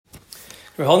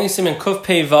We're holding Siman Kuf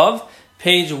Pei Vav,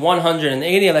 page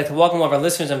 180. I'd like to welcome all of our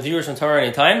listeners and viewers from Torah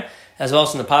Anytime, as well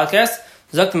as from the podcast.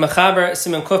 Zok Mechaber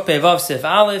Siman Kuf Pei Vav Sif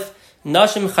Aleph,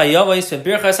 Nashim Chayavos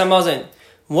Birchas Hamazon.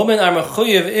 Women are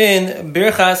mechuyev in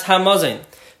Birchas Hamazon.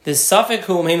 The suffix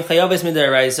whom heim Chayavos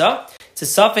midaraisa. It's a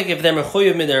suffix if they're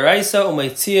mechuyev midaraisa or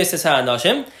meitzias es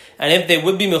ha'anashim, and if they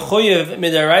would be mechuyev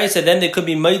midaraisa, then they could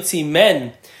be meitzi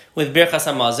men with Birchas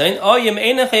Hamazon. Or yem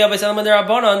eina Chayavos el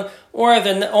midarabanan, or if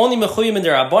they're only mechuyev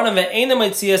midarabanan, ve'eina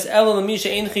meitzias el l'misha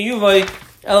ein chiyuvay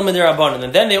el midarabanan,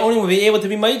 and then they only would be able to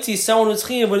be meitzi. Someone who's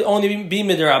chiyuv would only be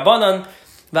midarabanan.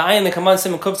 And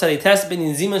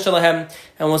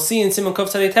we'll see in Siman Kuf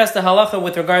Tzadei Test the halacha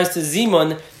with regards to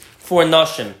zimun for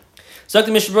nashim. So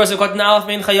the Mishna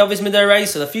Berura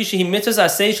so the fishi mitzvah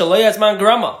say shaloya zman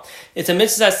grama. It's a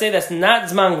mitzvah say that's not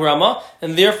zman grama,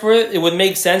 and therefore it would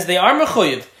make sense they are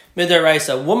mechuyev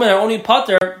midaraisa. Women are only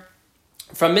pater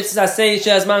from mitzvah say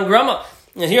zman grama.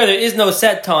 And here there is no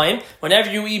set time. Whenever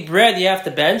you eat bread, you have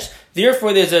to bench.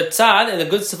 Therefore, there's a tzad and a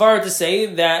good svara to say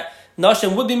that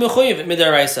nashim would be mechuyev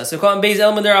midaraisa. So call beis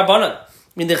el midarabanan.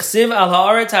 Min dechsiv al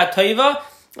haaretz ha'toiva,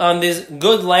 on this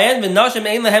good land. Min nashim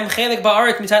ein lehem chelik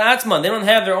ba'aretz mitan atzman. They don't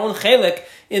have their own chelik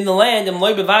in the land. And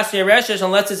loy bevasi yereshish,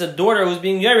 unless it's a daughter who's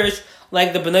being yerish,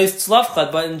 like the b'nais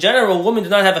tzlavchad. But in general, women do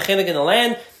not have a chelik in the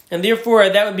land, and therefore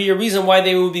that would be a reason why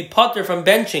they would be pater from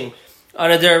benching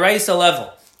on a deraisa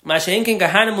level. Masha'inkin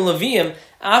kahanim u'leviyim,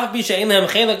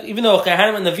 even though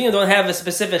kahanim and leviyim don't have a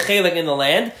specific chelik in the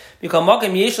land, because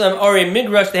makom yeshlam arei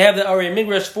migrash, they have the arei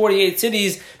migrash 48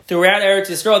 cities throughout Eretz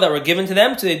Yisrael that were given to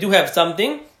them, so they do have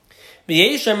something.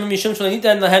 This is actually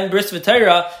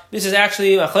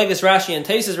machlekes Rashi and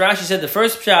Taisus. Rashi said the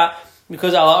first shot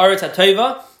because al haaretz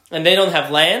ha'toiva, and they don't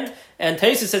have land, and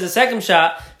Taisus says the second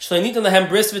shot shlenitan lahem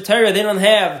bris v'Torah, they don't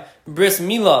have bris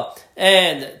milah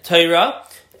and Torah,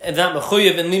 and not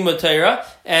mechuyev in limud Torah.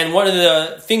 And one of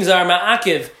the things that are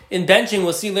ma'akiv in benching,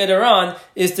 we'll see later on,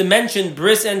 is to mention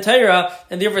bris and Torah,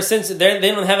 and therefore since they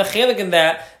don't have a chelik in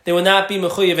that, they will not be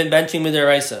mechuyev in benching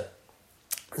midaraisa.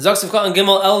 What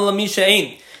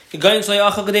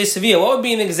would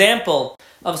be an example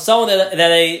of someone that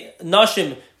a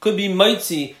nashim could be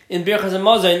mitzi in Birchas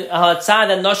Hamazon, a tzad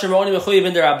that nashim are only mechuyev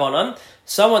in their abanan?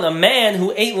 Someone, a man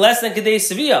who ate less than Kedei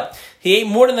Sevilla. He ate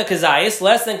more than the Kazayas,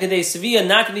 less than Kedei Sevilla,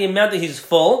 not to the amount that he's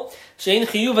full. Shein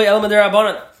chiyuvay el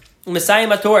madarabanan. Messiah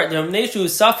mator. The Ramneshu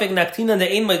Safik naktina the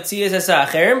ein mitzias asa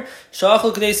acherim.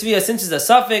 Shachul Kedei Sevilla. Since it's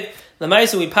a Safik, the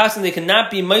Maisa we pass and they cannot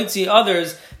be mitzi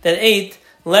others that ate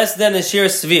less than the shir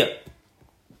Sevilla.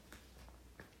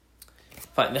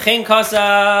 Fine. They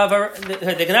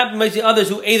cannot be mitzi others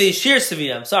who ate a shir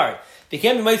Sevilla. I'm sorry. They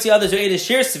can't be mitzi others who ate a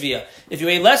shir seviyah. If you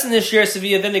ate less than the shir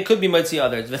seviyah, then they could be mitzi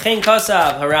others. V'chein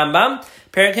kasav harambam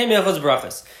perikei milchos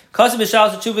brachas. Kasav b'shal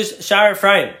t'shuvish shar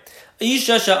Ephraim.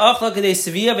 Isha sha'achla k'dei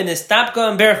seviyah v'nestapka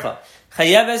and bercha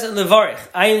chayeves levarich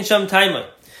ayin sham taimah.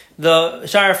 The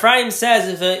shar Ephraim says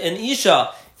if an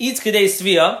isha eats k'dei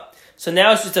seviyah, so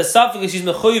now she's a suffix, she's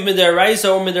mechuyev midaraisa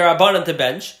or midarabanan to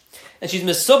bench, and she's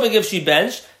mesupik if she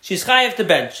bench. She's chayiv to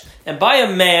bench. And by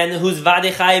a man who's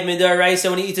vade chayiv midaraisa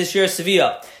when he eats a shir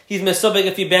seviyah, he's mesubik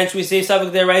if he bench, we say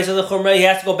sabik deraisa l'chumrei, he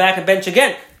has to go back and bench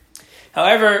again.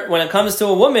 However, when it comes to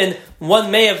a woman, one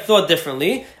may have thought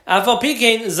differently. Afal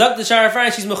pikein zak the shar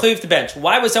Ephraim, she's mechuyev to bench.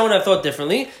 Why would someone have thought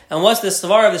differently? And what's the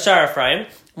svar of the shar Ephraim?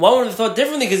 One would have thought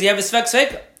differently because you have a svek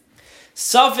sveka.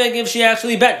 Safek if she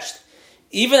actually benched.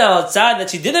 Even outside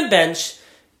that she didn't bench,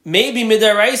 maybe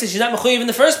midaraisa she's not mechuyev in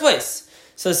the first place.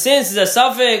 So since it's a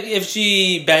suffix if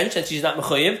she benched and she's not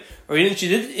mechuyev, or even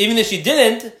if she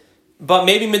didn't, but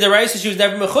maybe midaraisa she was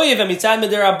never mechuyev, and mitzad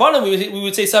midarabanan we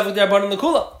would say suffix darabanan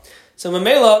l'kula. So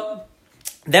mamela,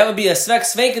 that would be a svek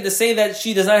sveka to say that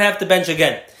she does not have to bench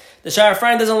again. The Shar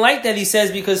Ephraim doesn't like that. He says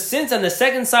because since on the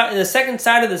second side of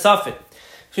the suffix,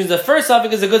 since the first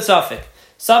suffix is a good suffix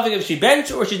if she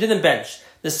benched or she didn't bench.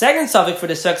 The second suffix for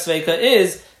the svek sveka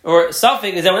is, or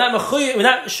suffix, is that we're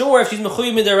not sure if she's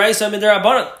mechuyev midaraisa or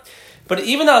midarabanan. But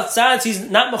even outside she's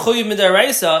not mechuyev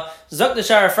midaraisa, zok the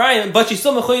shar Ephraim, but she's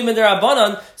still mechuyev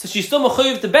midarabanan, so she's still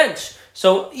mechuyev to bench.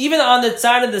 So even on the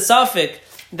side of the suffix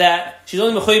that she's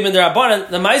only mechuyev midarabanan,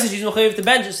 the ma'isa she's mechuyev to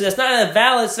bench, so that's not a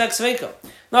valid svek sveka.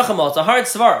 Nachamal, it's a hard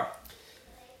svar.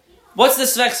 What's the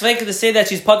svek sveka to say that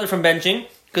she's putter from benching?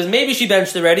 Because maybe she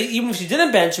benched already. Even if she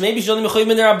didn't bench, maybe she's only mechuyev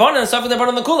midarabanan and suffix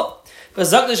darabanan l'kula. But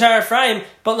Zak the Shar Ephraim,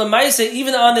 but Lamaisa,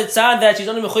 even on the tzad that she's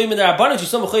only mechuyev midarabanan, she's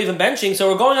still mechuyev in benching. So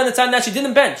we're going on the tzad that she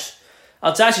didn't bench.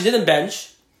 Outside she didn't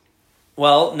bench.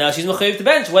 Well, now she's mechuyev to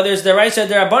bench. Whether it's deraisa or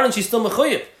derabanan, she's still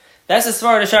mechuyev. That's the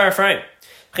svar of the Shar Ephraim.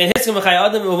 Geen Hiskim Chai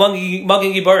Adam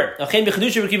Magin Gibar. Geen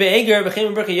Bechadusha Rekiva Eger,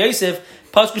 Geen Berka Yosef,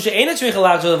 Paskusha Ain't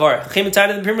Trichalag Zolavar. Geen Tied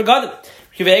of the Prima Gadim.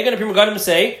 Rekiva Eger and the Prima Gadim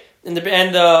say, and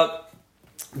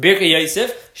Birka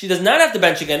Yosef, she does not have to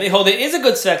bench again. They hold it is a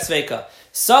good Sveka.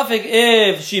 Suffolk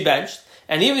if she benched,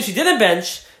 and even if she didn't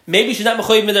bench, maybe she's not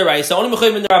mechoyev midaraisa, only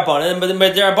mechoyev midarabanan. But the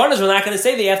midarabanas we're not going to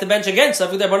say they have to bench again.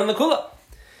 Suffolk darabanan the kula.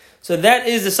 So that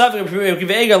is the Suffolk.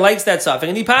 Kiva likes that Suffolk,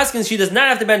 and the Paskins she does not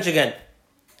have to bench again.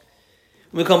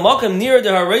 We call Malcolm nearer to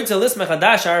her right to list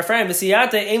mechadash Shar Ephraim.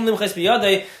 V'siyate ein limches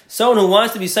biyadei. Someone who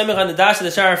wants to be samech on the dash of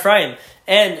the Shar Ephraim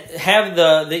and have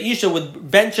the isha would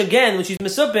bench again when she's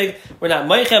mesupik. We're not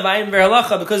meichev ayim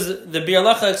verhalacha because the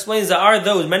bi'alacha explains that are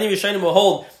those many Rishonim will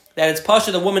hold that it's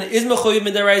pasha the woman is mechuyev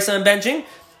midaraisa and benching,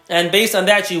 and based on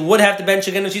that she would have to bench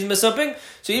again when she's mesupik.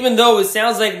 So even though it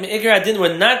sounds like meikar adin,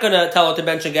 we're not going to tell her to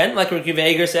bench again, like Rekiva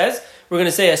Eger says. We're going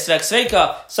to say a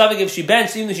sveka, Suffolk if she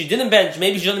benched, even if she didn't bench,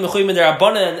 maybe she's only mechuyev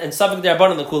midarabanan and Suffolk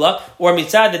darabanan the kula, or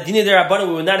mitzad the dini darabanan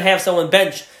we would not have someone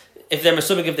bench if they're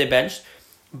mesupik if they benched.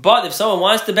 But if someone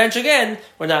wants to bench again,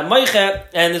 we're not meiche,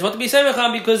 and there's what to be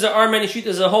semechan because there are many shittas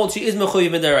as a whole. She is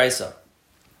mechuyev midaraisa.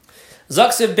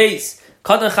 Zaksiv base.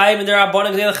 Katan chayim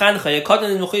midarabanan gdei lechancha. Katan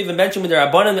is mechuyev and benching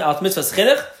midarabanan alt mitzvahs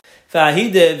chinuch.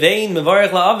 Fa'ahide vein mevarich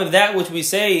la'av. If that which we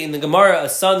say in the Gemara, a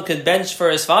son could bench for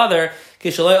his father.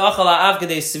 That's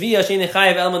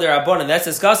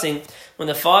discussing when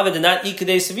the father did not eat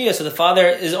kedei seviyah, so the father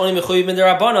is only mechuyev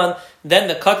midarabanan. Then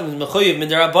the katan is mechuyev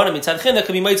midarabanan mitzad chinuch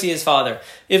could be mitzi his father.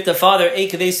 If the father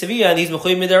ate kedei seviyah and he's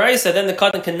mechuyev midaraisa, then the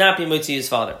katan cannot be mitzi his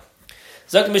father.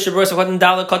 Zok Mishna Berura katan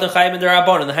dalek katan chayim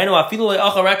midarabanan. The hainu afilu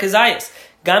le'achal rak kazayis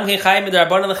gam kein chayim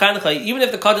midarabanan lechancha. Even if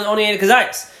the katan only ate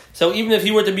kazayis. So even if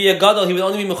he were to be a gadol, he would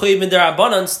only be mechuyev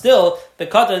midarabanan. Still, the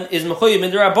katan is mechuyev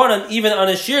midarabanan, even on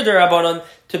a shir darabanan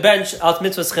to bench alt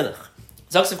mitzvahs chinuch.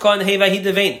 Zaksiv kohen heva he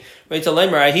devein. Right to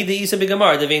lemer I he the isa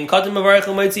begamar devein katan mavarich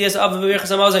u'moitzias av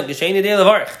v'virchas amazon g'sheini dei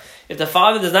levarich. If the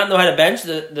father does not know how to bench,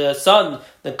 the son,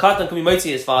 the katan can be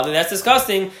moitzi his father. That's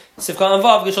disgusting. Sivka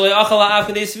anvav g'shalei achal ha'av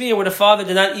kedei seviyah, where the father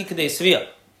did not eat kedei seviyah.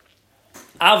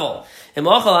 Avol. If the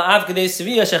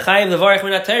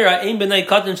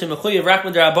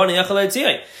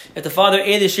father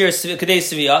ate his share kedei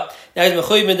seviyah, now he's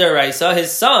mechuyev midaraisa.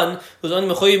 His son, who's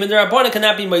only mechuyev midarabanan,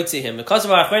 cannot be mitzi him. Because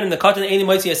of our achrenim, the katan ain't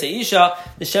mitzi as a isha.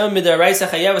 The shem midaraisa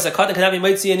chayav as a katan cannot be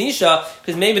mitzi an isha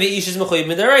because maybe the isha is mechuyev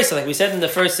midaraisa. Like we said in the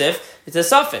first sif, it's a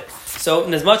suffix. So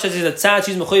in as much as he's a tzad,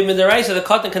 she's mechuyev midaraisa. The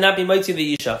katan cannot be mitzi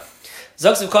the isha.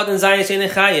 Zoksav katan zayin shein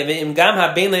chayev im gam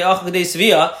ha bein le'achal kedei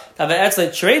seviyah tava etzle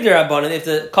trade derabanan. If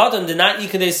the katan did not eat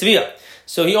kedei seviyah,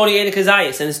 so he only ate a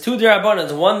kazayis, and it's two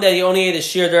derabanan. One that he only ate a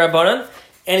shir derabanan,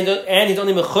 and he's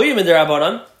only mechuyev in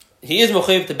derabanan. He is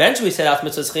mechuyev to bench. We said out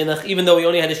mitzvahs chinuch, even though he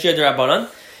only had a shir derabanan.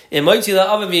 In moitzi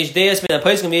la'avav yishdeis min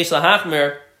ha'paiskim v'yesh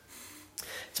lahachmer.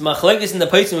 It's machlekes in the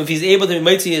paiskim if he's able to be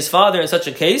moitzi his father in such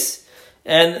a case.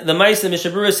 And the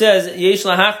Mishna Berura says yesh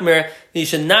lahachmer, he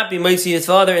should not be moitzi his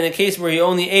father in a case where he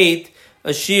only ate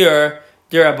a shir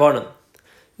derabanan.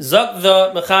 Zok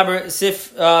the mechaber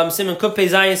sif siman kufpei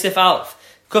zayin sif aleph.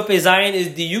 Kufpei zayin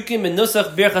is the yukim in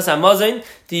nusach birchas hamazon.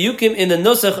 The yukim in the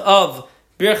nusach of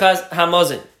birchas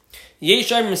hamazon.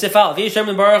 Yesh yomim sif aleph. Yesh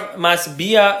yomim baruch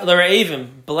masbia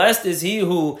l're'evim. Blessed is he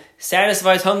who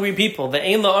satisfies hungry people. The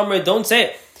ein la'amre, don't say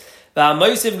it.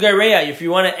 If you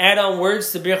want to add on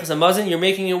words to birchas hamazon, you're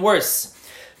making it worse.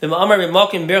 Instead of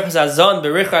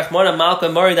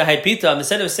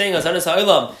saying azanas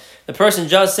ha'olam, the person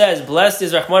just says, blessed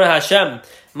is Rachmana Hashem,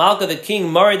 Malka the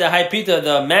king, Mari the Haipita,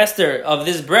 the master of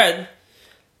this bread.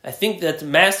 I think that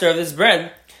master of this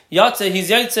bread, Yatze,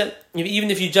 he's Yatze, even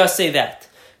if you just say that.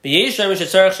 You have to be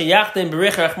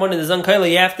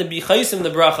chaysim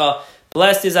the bracha,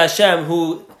 blessed is Hashem,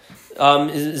 who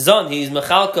is zon, he's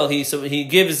mechalkel, he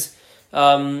gives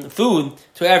food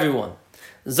to everyone.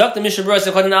 Zak the Mishna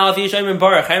Berura Katan Aleph Yishayim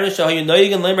Baruch Haynu Shahayu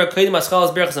Noyigin Lemer Kodim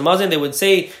Maschalas Berachas Hamazon. They would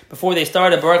say before they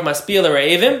started Baruch Maspil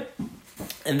Re'evim,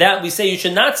 and that we say you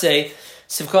should not say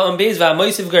Sivka Ambez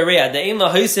VaMoisiv Gareya. The Ein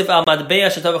La Hoisif Al Madbeya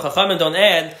Shatav Chachamim. Don't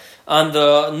add on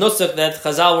the nusach that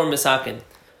Chazal were misakin.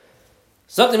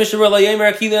 Zak the Mishna Berura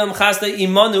Yemer Akilam Chasda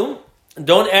Imanu.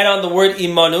 Don't add on the word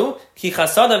Imanu. Ki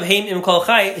Chasadav Heim Im Kol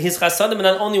Chai. His Chasadim are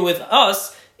not only with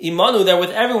us, Imanu, they're with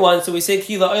everyone. So we say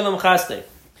Ki La Olam Chasda.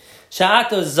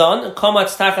 Sha'atazon,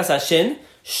 komatz tachas hashin.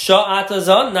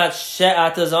 Sha'atazon, not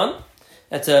she'atazon.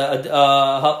 That's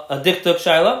a diktuk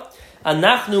shaila.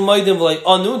 Anachnu moidim v'loi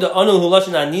anu, the anu hu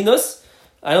lashon aninus.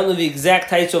 I don't know the exact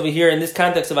title over here in this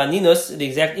context of aninus, the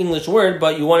exact English word,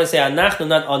 but you want to say anachnu,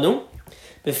 not anu.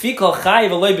 B'fi kol chai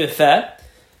v'loi b'feh,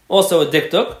 also a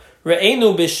diktuk.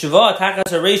 Re'enu b'shva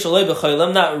tachas hareish v'loi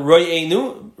b'cholam, not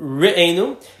ro'enu,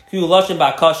 re'enu. Hu lashon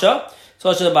ba'kasha.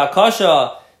 So lashon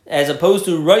ba'kasha, as opposed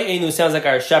to ro'enu, sounds like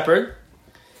our shepherd.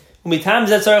 Umitam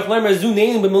zet tzarich lemer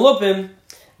zuneinu b'melupim,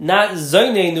 not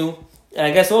zoynenu. And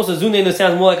I guess also zuneinu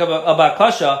sounds more like a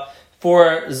ba'kasha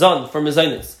for zon, for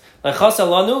mezainis. Lechasa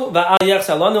lanu va'al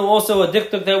yachsa lanu. Also a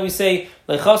diktuk that we say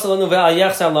lechasa lanu va'al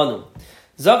yachsa lanu.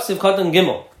 Zok siv katan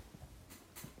gimel.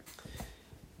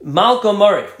 Malka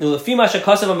Mori. Nu lefi ma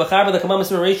shekasav ha'mechaber l'kamam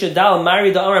esmer Reisha Dal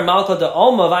Mari da'amar Malka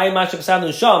da'alma v'ayim ma shekasav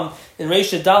nusham. In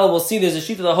Reisha Dal we'll see there's a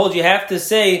sheet that holds you have to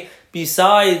say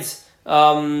besides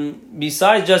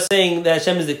just saying that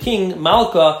Hashem is the king,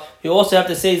 Malka, you also have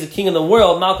to say he's the king of the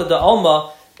world, Malka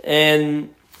da'alma, and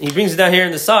he brings it down here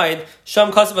on the side.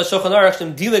 Sham kasav ha'shochan aruch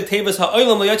shem dilik tevas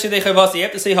ha'olam lo'yotche dechavasi. You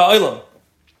have to say ha'olam.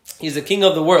 He's the king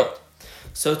of the world.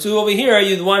 So too over here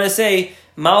you'd want to say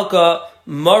Malka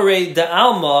Mare de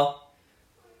Alma,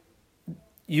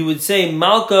 you would say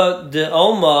Malka de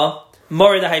Alma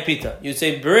Mare de Haipita. You'd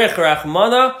say Berich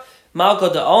Rachmana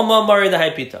Malka de Alma Mare de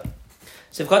Haipita.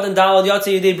 Sivkatan Dal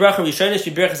Yatsi Yidei Bracha Rishonish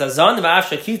Yibrich Azan Va'af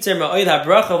Shakitzer Ma'oid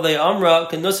HaBracha V'lei Amra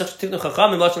Kenusach Tiknu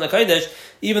Chacham Lashon HaKodesh.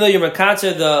 Even though you're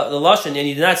Makatzer the Lashon and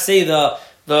you did not say the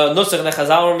Nusach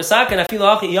Nechazal or Misak, and Afilu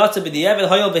Achi Yatsa B'Di'evet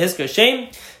Hoyel B'Hisker Shem.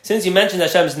 Since you mentioned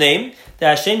Hashem's name,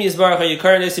 that Hashem Yisbarach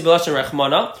HaYikar Nisi B'Lashon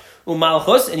Rachmana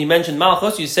Malchus, and you mentioned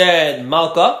Malchus, you said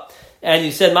Malka, and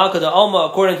you said Malka de Alma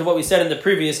according to what we said in the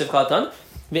previous Sivkatan.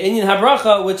 The Inyan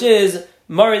Habracha, which is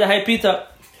Mari de Haipita.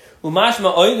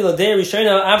 Umashma Oig Ladei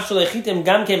Rishona Avshalechitim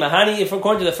Gamke Mahani. If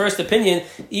according to the first opinion,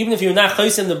 even if you're not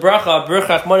chaysim the bracha, Berch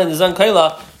Rachman and the Zan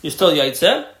Kaila, you're still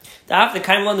Yaitse. After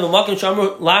Kaim London Makim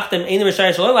Shamru Lachtem Einim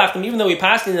Rishai Shaloi Lachtem, even though we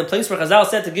passed in a place where Chazal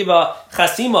said to give a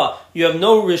chasima, you have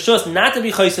no rishus not to be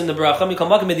chaysim the bracha. Mikol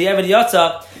Makim B'Di'evet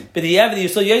Yatza, B'Di'evet you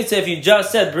still Yaitse if you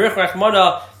just said Berch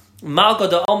Rachmana Malka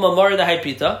de Alma Mari de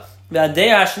Haipita. The Adei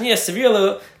Hashniya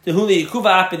Sevirlu the Huli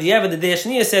Yikuva Ap B'Di'evet. The Adei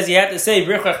Hashniya says you have to say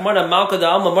Berch Rachmana Malka de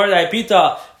Alma Mari de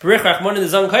Haipita, Berch Rachmana the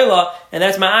Zan Kaila, and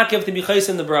that's ma'akiv to be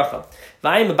chaysim the bracha.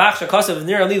 V'ayim B'Bach Shakasav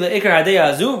Nir Ali Le'ikar Hadei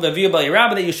Azu V'Viyah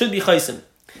B'Yirabah that you should be chaysim.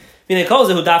 When it calls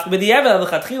it who dafka b'di'evet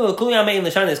l'chatchila kuli yamein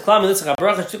l'shan is klam l'tzach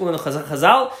habracha shtikul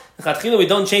l'chazal l'chatchila we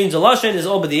don't change the lashon is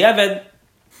all b'di'evet.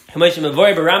 Hamayish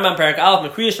mevorei b'Rambam perak aleph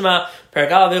mekriya shema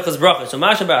perak aleph v'chaz bracha. So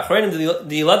masha b'achreinim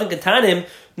the yeladim ketanim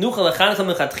nuchal l'chanecham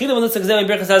l'chatchila v'nitzach zeh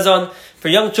b'berchas hazon. For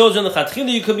young children l'chatchila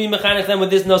you could be mechanech them with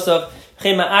this nosach.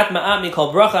 Chem ma'at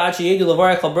mikol bracha ad sheyedu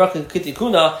l'varei kol bracha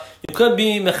kitikuna. You could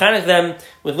be mechanic them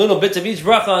with little bits of each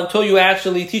bracha until you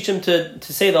actually teach them to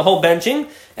say the whole benching.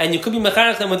 And you could be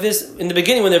mechanic them with this in the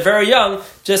beginning when they're very young.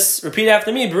 Just repeat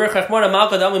after me. Berich Rachmana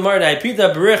Malka Da'ami Mar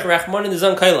Da'ipita Berich Rachmana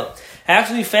Nizan Kaila. I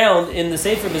actually found in the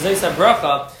Sefer B'Zayis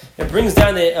HaBracha, it brings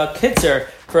down a kitzer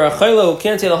for a chayla who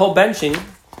can't say the whole benching.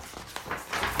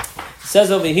 It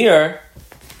says over here,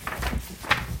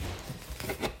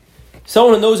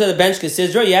 someone who knows how to bench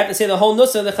Kesidra, you have to say the whole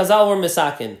Nusach the Chazal or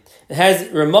Misakin. It has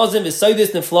Ramazim,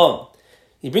 Visaidis, Neflom.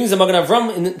 He brings a Magen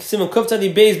Avram in Simon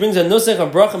Kuftadi Beis, brings a Nusach, a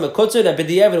Bracha, Mekutzer, that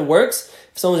B'di'evet works.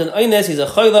 If someone's an Eines, he's a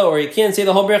Chayla, or he can't say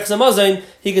the whole Berach Samazin,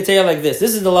 he could say it like this.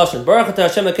 This is the Lashon. Baruch Atah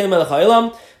Hashem Elokeinu melech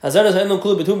haolam, Hazaras ha'elam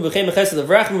kulu b'tuv v'chein v'chesed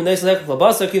l'vrachim v'neis l'hekach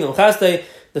l'basar kilum chastei.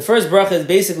 The first bracha is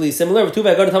basically similar. The first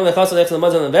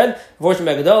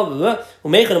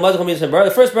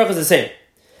bracha is the same.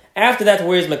 After that,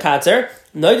 where is Makatzer?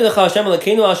 That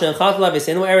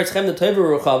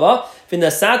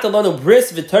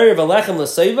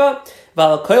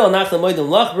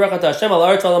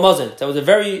was a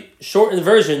very shortened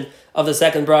version of the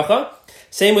second bracha.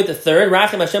 Same with the third.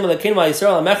 That's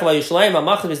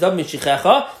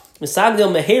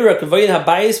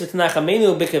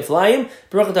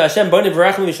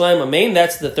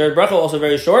the third bracha, also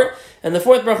very short. And the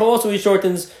fourth bracha also he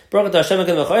shortens. That's the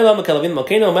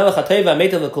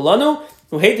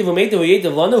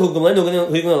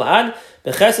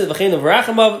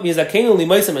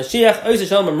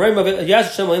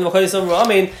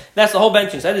whole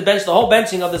benching. So I just bench the whole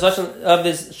benching of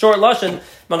this short lashon.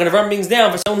 Magen Avram brings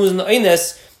down for someone who's in the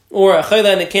Eines or a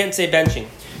chayla and it can't say benching.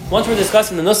 Once we're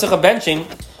discussing the nusach of benching,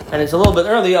 and it's a little bit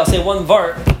early, I'll say one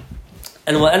vart,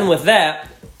 and we'll end with that,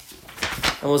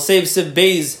 and we'll save Siv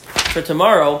Beis for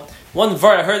tomorrow. One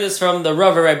vart, I heard this from the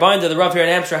Rav, Rabbi Binder, the Rav here in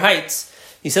Hampshire Heights.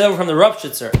 He said over from the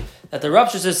Ropshitzer, that the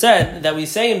Ropshitzer said that we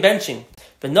say in benching,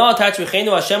 so,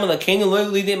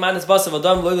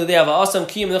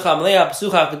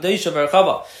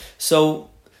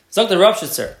 Zok the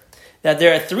Ropshitzer, that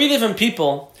there are three different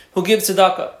people who give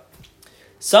tzedaka.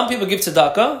 Some people give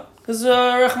tzedaka because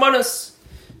rachmanas.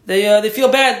 They feel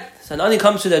bad. So an ani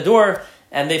comes to their door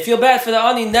and they feel bad for the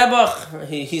ani Nebuch.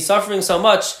 He's suffering so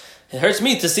much. It hurts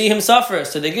me to see him suffer.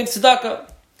 So they give tzedaka.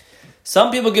 Some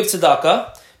people give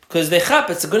tzedaka because they chap,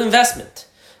 it's a good investment.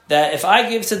 That if I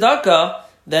give tzedakah,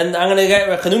 then I'm going to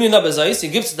get Chanuni Nabazais, you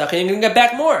give tzedakah, you're going to get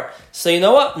back more. So you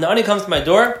know what? Nani comes to my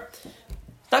door,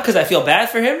 not because I feel bad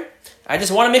for him, I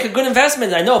just want to make a good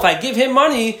investment. I know if I give him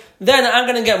money, then I'm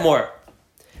going to get more.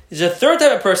 There's a third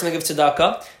type of person that gives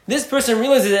tzedakah. This person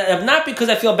realizes that not because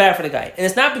I feel bad for the guy, and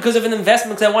it's not because of an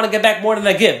investment because I want to get back more than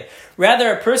I give.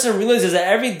 Rather, a person realizes that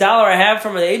every dollar I have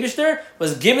from the Eibishter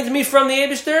was given to me from the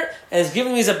Eibishter, and it's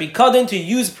given me as a bikadin to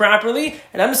use properly,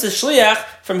 and I'm just a shliach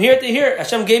from here to here.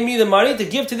 Hashem gave me the money to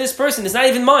give to this person. It's not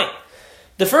even mine.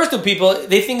 The first two people,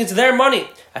 they think it's their money.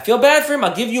 I feel bad for him,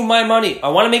 I'll give you my money. I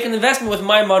want to make an investment with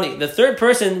my money. The third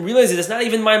person realizes it's not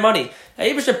even my money.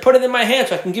 I should put it in my hand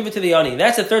so I can give it to the ani.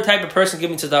 That's the third type of person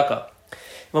giving tzedakah.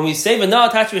 When we say v'na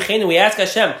attach v'cheinu, we ask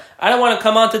Hashem, I don't want to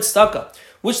come on to tzedakah.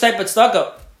 Which type of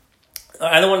tzedakah?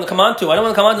 I don't want to come on to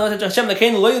Hashem,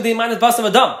 l'cheinu lo yudei manas basav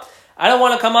adam. I don't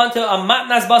want to come on to a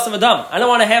matnas basav adam. I don't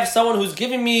want to have someone who's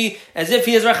giving me as if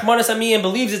he is rachmanas ami and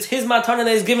believes it's his matana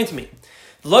that he's giving to me.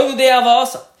 Lo yudei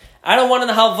avasa. I don't want an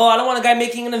halva. I don't want a guy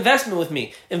making an investment with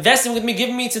me,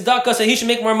 giving me tzedakah so he should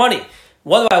make more money.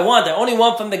 What do I want? I only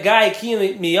want from the guy I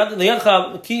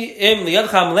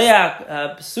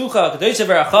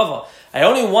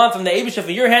only want from the Eibusha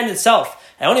for your hand itself.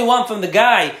 I only want from the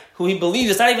guy who he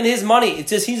believes it's not even his money. It's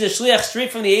just he's a shliach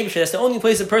straight from the Eibusha. That's the only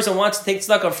place a person wants to take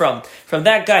tzedakah from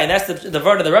that guy. And that's the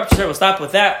word of the Ropshitzer. We'll stop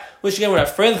with that. Which again, we're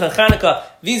at Freilich and Chanukah.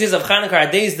 These days of Chanukah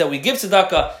are days that we give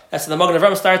tzedakah. That's the Magen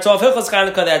Avraham starts off Hilchos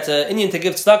Chanukah. That's Indian to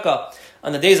give tzedakah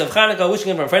on the days of Chanukah.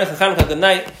 Wishing him from Freilich and Chanukah. Good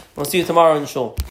night. We'll see you tomorrow in Shul.